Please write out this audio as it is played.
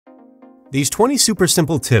These 20 super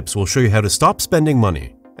simple tips will show you how to stop spending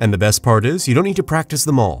money. And the best part is, you don't need to practice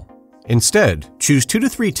them all. Instead, choose 2 to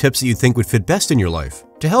 3 tips that you think would fit best in your life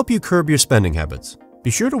to help you curb your spending habits. Be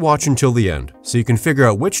sure to watch until the end so you can figure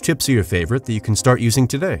out which tips are your favorite that you can start using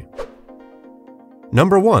today.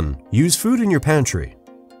 Number 1. Use food in your pantry.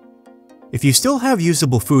 If you still have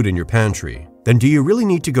usable food in your pantry, then do you really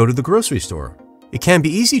need to go to the grocery store? It can be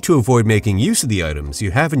easy to avoid making use of the items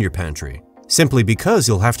you have in your pantry, simply because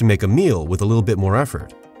you'll have to make a meal with a little bit more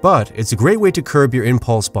effort. But it's a great way to curb your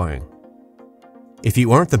impulse buying. If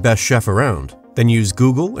you aren't the best chef around, then use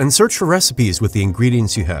Google and search for recipes with the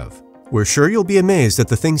ingredients you have. We're sure you'll be amazed at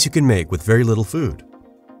the things you can make with very little food.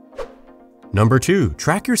 Number 2.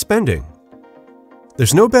 Track your spending.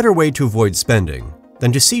 There's no better way to avoid spending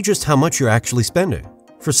than to see just how much you're actually spending.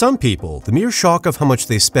 For some people, the mere shock of how much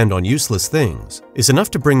they spend on useless things is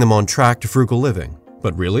enough to bring them on track to frugal living.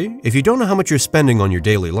 But really, if you don't know how much you're spending on your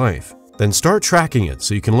daily life, then start tracking it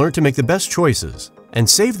so you can learn to make the best choices and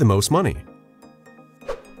save the most money.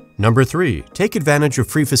 Number 3. Take advantage of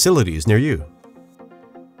free facilities near you.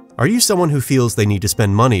 Are you someone who feels they need to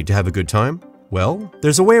spend money to have a good time? Well,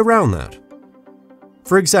 there's a way around that.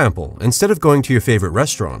 For example, instead of going to your favorite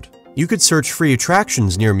restaurant, you could search free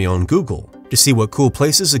attractions near me on Google to see what cool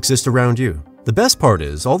places exist around you. The best part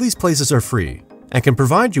is, all these places are free and can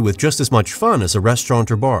provide you with just as much fun as a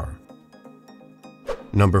restaurant or bar.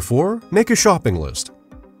 Number 4. Make a shopping list.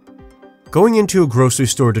 Going into a grocery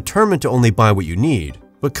store determined to only buy what you need,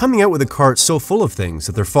 but coming out with a cart so full of things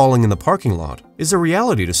that they're falling in the parking lot is a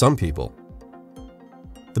reality to some people.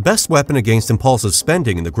 The best weapon against impulsive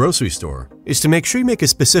spending in the grocery store is to make sure you make a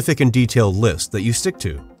specific and detailed list that you stick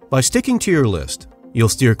to. By sticking to your list, you'll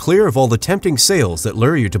steer clear of all the tempting sales that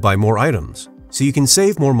lure you to buy more items, so you can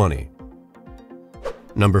save more money.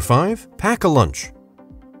 Number 5. Pack a lunch.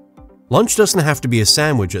 Lunch doesn't have to be a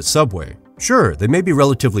sandwich at Subway. Sure, they may be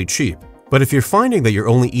relatively cheap, but if you're finding that you're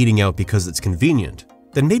only eating out because it's convenient,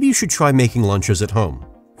 then maybe you should try making lunches at home.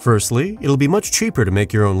 Firstly, it'll be much cheaper to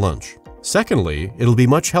make your own lunch. Secondly, it'll be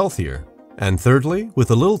much healthier. And thirdly,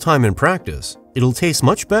 with a little time and practice, it'll taste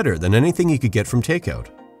much better than anything you could get from takeout.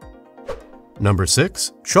 Number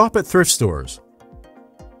 6. Shop at thrift stores.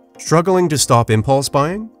 Struggling to stop impulse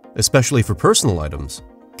buying, especially for personal items,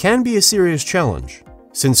 can be a serious challenge.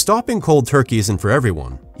 Since stopping cold turkey isn't for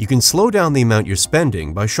everyone, you can slow down the amount you're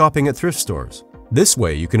spending by shopping at thrift stores. This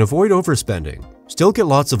way, you can avoid overspending, still get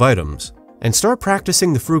lots of items, and start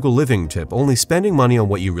practicing the frugal living tip, only spending money on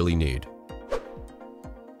what you really need.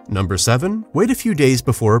 Number 7. Wait a few days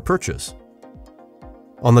before a purchase.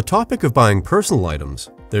 On the topic of buying personal items,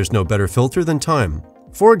 there's no better filter than time.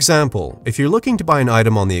 For example, if you're looking to buy an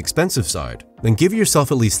item on the expensive side, then give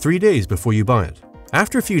yourself at least 3 days before you buy it.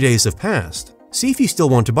 After a few days have passed, see if you still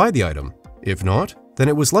want to buy the item. If not, then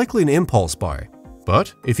it was likely an impulse buy.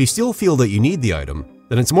 But if you still feel that you need the item,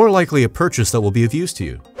 then it's more likely a purchase that will be of use to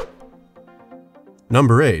you.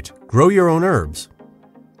 Number 8. Grow your own herbs.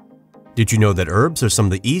 Did you know that herbs are some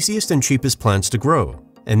of the easiest and cheapest plants to grow,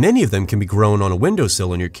 and many of them can be grown on a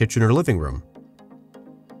windowsill in your kitchen or living room?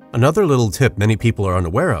 Another little tip many people are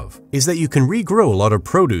unaware of is that you can regrow a lot of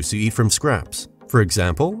produce you eat from scraps. For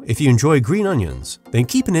example, if you enjoy green onions, then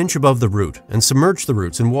keep an inch above the root and submerge the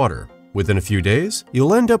roots in water. Within a few days,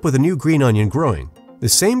 you'll end up with a new green onion growing. The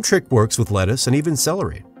same trick works with lettuce and even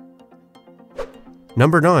celery.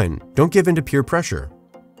 Number 9. Don't give in to peer pressure.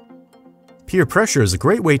 Peer pressure is a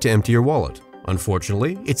great way to empty your wallet.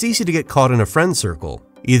 Unfortunately, it's easy to get caught in a friend circle,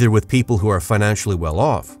 either with people who are financially well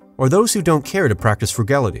off, or those who don't care to practice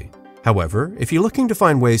frugality. However, if you're looking to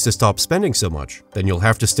find ways to stop spending so much, then you'll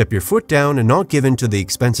have to step your foot down and not give in to the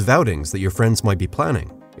expensive outings that your friends might be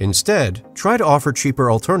planning. Instead, try to offer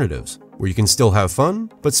cheaper alternatives, where you can still have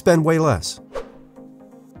fun, but spend way less.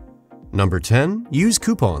 Number 10. Use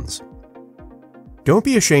coupons. Don't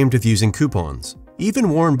be ashamed of using coupons. Even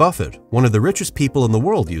Warren Buffett, one of the richest people in the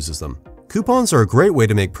world, uses them. Coupons are a great way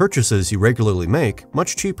to make purchases you regularly make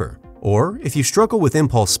much cheaper. Or, if you struggle with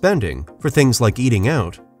impulse spending for things like eating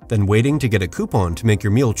out, then waiting to get a coupon to make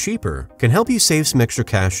your meal cheaper can help you save some extra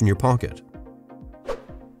cash in your pocket.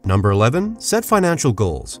 Number 11. Set financial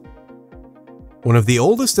goals. One of the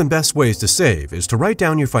oldest and best ways to save is to write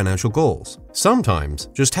down your financial goals. Sometimes,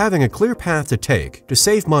 just having a clear path to take to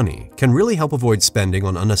save money can really help avoid spending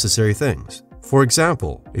on unnecessary things. For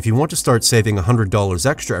example, if you want to start saving $100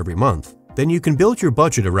 extra every month, then you can build your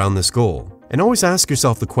budget around this goal and always ask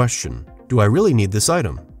yourself the question, do I really need this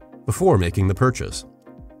item? Before making the purchase.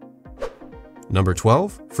 Number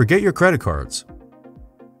 12. Forget your credit cards.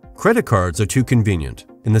 Credit cards are too convenient,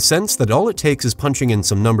 in the sense that all it takes is punching in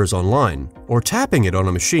some numbers online or tapping it on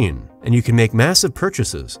a machine, and you can make massive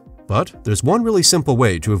purchases. But there's one really simple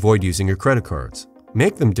way to avoid using your credit cards.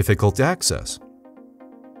 Make them difficult to access.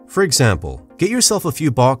 For example, get yourself a few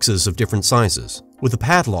boxes of different sizes, with a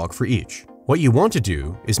padlock for each. What you want to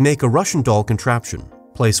do is make a Russian doll contraption.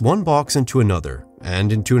 Place one box into another,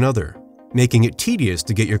 and into another, making it tedious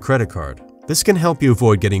to get your credit card. This can help you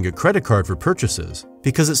avoid getting a credit card for purchases,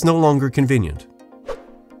 because it's no longer convenient.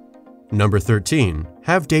 Number 13.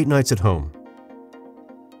 Have date nights at home.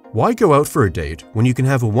 Why go out for a date when you can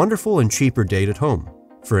have a wonderful and cheaper date at home?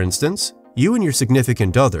 For instance, you and your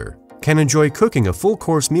significant other can enjoy cooking a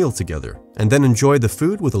full-course meal together, and then enjoy the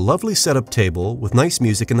food with a lovely set-up table with nice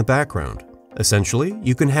music in the background. Essentially,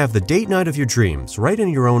 you can have the date night of your dreams right in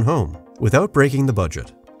your own home, without breaking the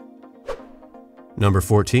budget. Number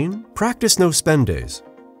 14. Practice no-spend days.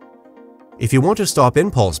 If you want to stop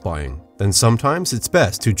impulse buying, then sometimes it's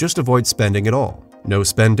best to just avoid spending at all.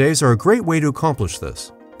 No-spend days are a great way to accomplish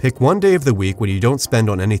this. Pick one day of the week when you don't spend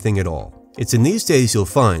on anything at all. It's in these days you'll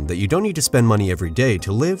find that you don't need to spend money every day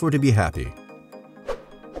to live or to be happy.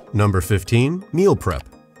 Number 15. Meal prep.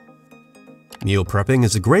 Meal prepping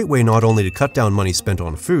is a great way not only to cut down money spent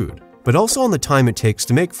on food, but also on the time it takes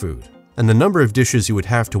to make food, and the number of dishes you would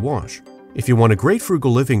have to wash. If you want a great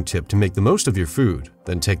frugal living tip to make the most of your food,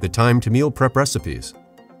 then take the time to meal prep recipes.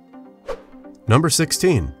 Number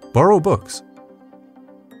 16. Borrow books.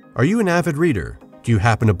 Are you an avid reader? Do you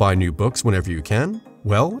happen to buy new books whenever you can?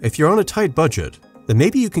 Well, if you're on a tight budget, then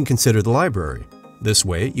maybe you can consider the library. This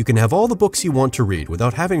way, you can have all the books you want to read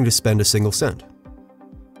without having to spend a single cent.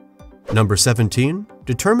 Number 17.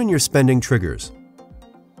 Determine your spending triggers.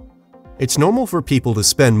 It's normal for people to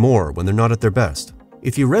spend more when they're not at their best.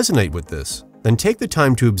 If you resonate with this, then take the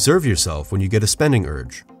time to observe yourself when you get a spending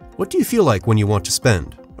urge. What do you feel like when you want to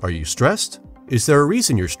spend? Are you stressed? Is there a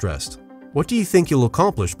reason you're stressed? What do you think you'll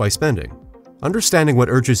accomplish by spending? Understanding what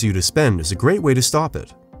urges you to spend is a great way to stop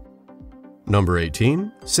it. Number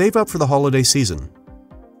 18. Save up for the holiday season.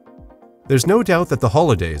 There's no doubt that the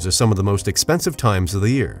holidays are some of the most expensive times of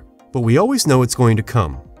the year, but we always know it's going to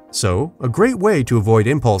come. So, a great way to avoid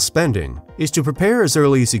impulse spending is to prepare as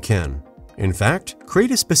early as you can. In fact,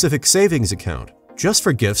 create a specific savings account just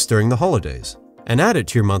for gifts during the holidays and add it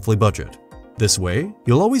to your monthly budget. This way,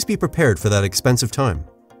 you'll always be prepared for that expensive time.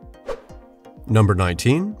 Number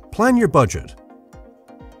 19. Plan your budget.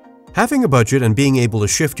 Having a budget and being able to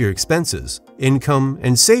shift your expenses, income,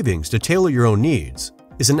 and savings to tailor your own needs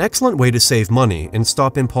is an excellent way to save money and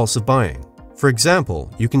stop impulsive buying. For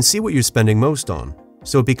example, you can see what you're spending most on,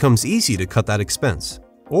 so it becomes easy to cut that expense.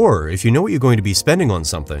 Or, if you know what you're going to be spending on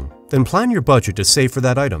something, then plan your budget to save for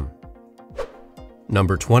that item.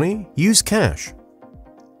 Number 20. Use cash.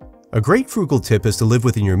 A great frugal tip is to live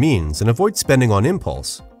within your means and avoid spending on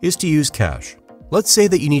impulse is to use cash. Let's say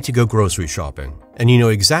that you need to go grocery shopping, and you know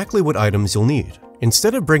exactly what items you'll need.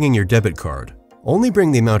 Instead of bringing your debit card, only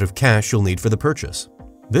bring the amount of cash you'll need for the purchase.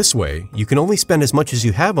 This way, you can only spend as much as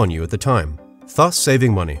you have on you at the time, thus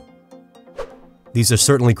saving money. These are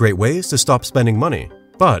certainly great ways to stop spending money,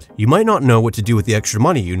 but you might not know what to do with the extra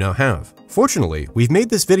money you now have. Fortunately, we've made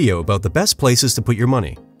this video about the best places to put your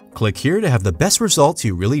money. Click here to have the best results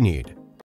you really need.